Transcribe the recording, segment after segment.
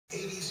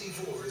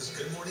ABC4's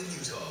Good Morning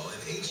Utah in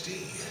HD.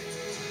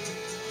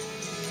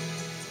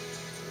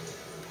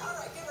 All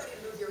right, get ready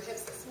to move your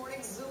hips this morning.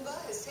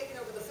 Zumba has taken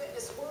over the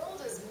fitness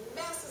world as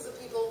masses of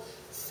people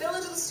fill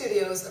into the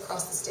studios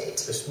across the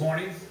state. This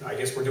morning, I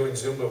guess we're doing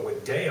Zumba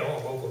with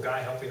Dale, a local guy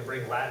helping to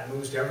bring Latin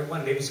moves to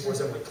everyone. ABC4's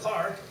Emily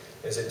Clark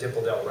is at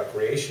Dimple-Dell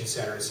Recreation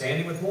Center. And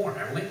Sandy with more.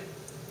 Emily?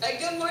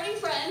 Good morning,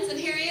 friends, and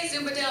here he is,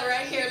 Zumba Dale,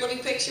 right here, living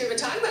picture. We've been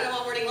talking about him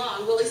all morning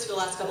long, well, at least for the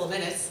last couple of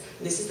minutes.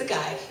 This is the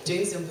guy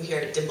doing Zumba here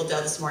at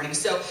Dimple-Dell this morning.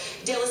 So,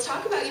 Dale, let's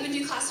talk about, you've been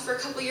doing classes for a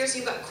couple of years,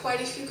 you've got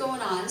quite a few going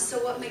on, so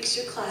what makes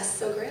your class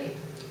so great?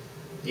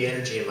 The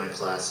energy in my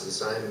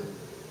classes. I'm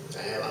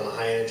a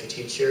high energy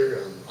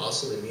teacher,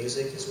 also the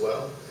music as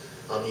well.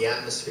 The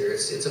atmosphere,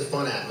 it's a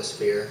fun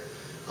atmosphere.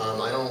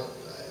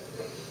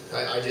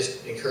 I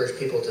just encourage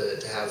people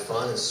to have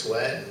fun and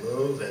sweat and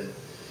move and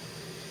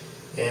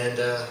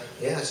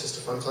yeah, it's just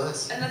a fun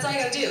class. And that's all you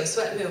gotta do,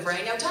 sweat and move,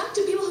 right? Now talk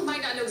to people who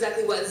might not know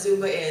exactly what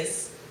Zumba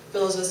is, for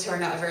those of us who are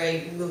not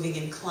very moving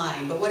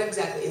inclined, but what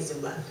exactly is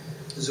Zumba?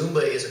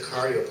 Zumba is a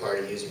cardio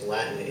party using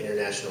Latin and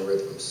international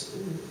rhythms.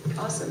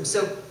 Awesome.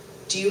 So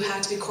do you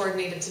have to be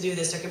coordinated to do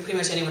this, or can pretty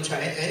much anyone try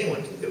it?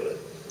 Anyone can do it.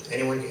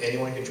 Anyone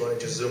can join a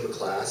Zumba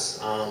class.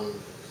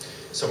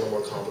 Some are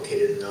more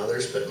complicated than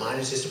others, but mine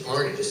is just a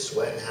party, just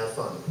sweat and have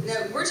fun.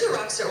 Now, weren't you a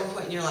rock star at one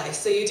point in your life?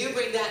 So you do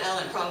bring that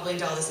element probably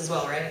into all this as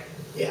well, right?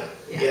 Yeah.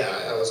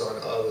 I was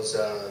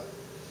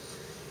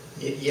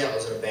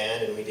in a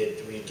band, and we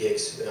did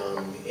gigs in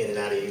and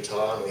out of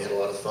Utah, and we had a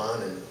lot of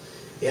fun. And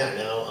yeah,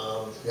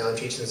 now I'm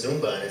teaching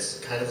Zumba, and it's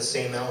kind of the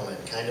same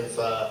element, kind of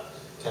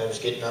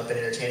just getting up and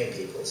entertaining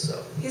people.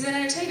 So he's an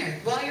entertainer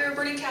while you're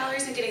burning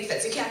calories and getting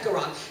fit, so you can't go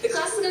wrong. The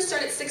class is going to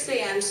start at 6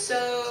 a.m.,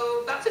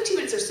 so about 15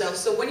 minutes or so.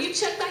 So when you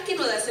check back in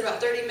with us in about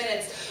 30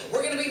 minutes,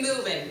 we're going to be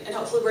moving and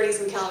hopefully burning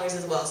some calories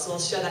as well. So we'll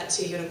show that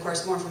to you, and of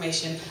course more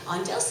information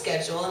on Dale's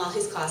schedule and all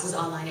his classes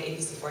online at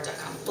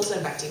abc4.com. We'll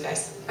send it back to you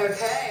guys.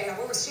 Okay, I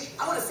want to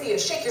see you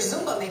shake your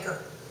Zumba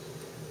maker.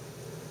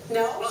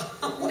 No?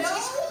 No?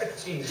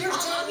 You're I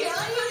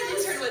brought an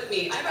intern with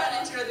me. I brought an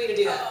intern with me to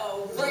do that.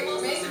 Oh, great.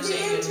 Make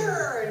the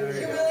intern.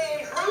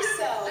 Humiliate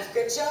herself.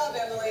 Good job,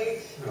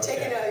 Emily.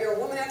 Okay. You're a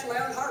woman after my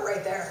own heart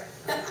right there.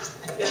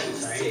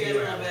 See you in a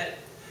little bit.